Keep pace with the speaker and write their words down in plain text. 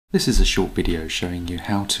This is a short video showing you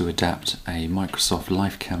how to adapt a Microsoft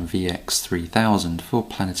Lifecam VX-3000 for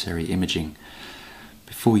planetary imaging.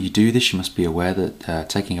 Before you do this, you must be aware that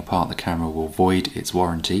taking apart the camera will void its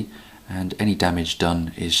warranty and any damage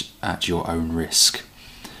done is at your own risk.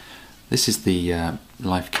 This is the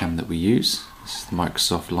Lifecam that we use. This is the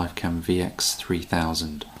Microsoft Lifecam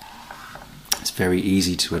VX-3000. It's very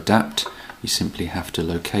easy to adapt. You simply have to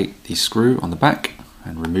locate the screw on the back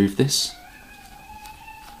and remove this.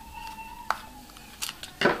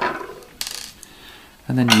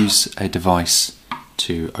 And then use a device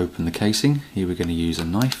to open the casing. Here we're going to use a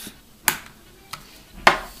knife.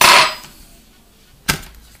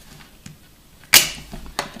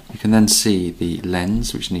 You can then see the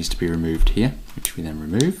lens which needs to be removed here, which we then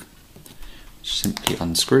remove, which simply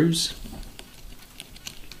unscrews.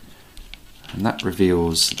 And that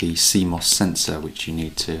reveals the CMOS sensor which you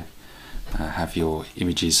need to have your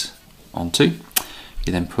images onto.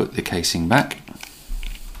 You then put the casing back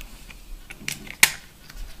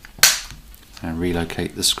and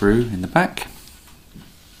relocate the screw in the back.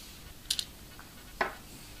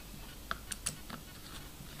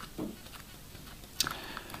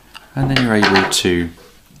 And then you're able to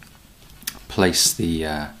place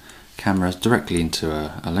the camera directly into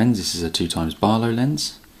a lens. This is a 2x Barlow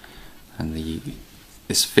lens, and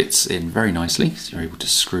this fits in very nicely, so you're able to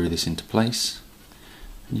screw this into place,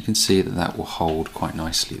 and you can see that that will hold quite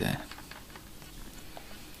nicely there.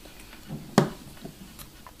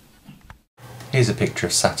 Here's a picture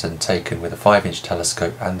of Saturn taken with a 5-inch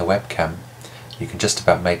telescope and the webcam. You can just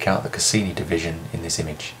about make out the Cassini division in this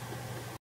image.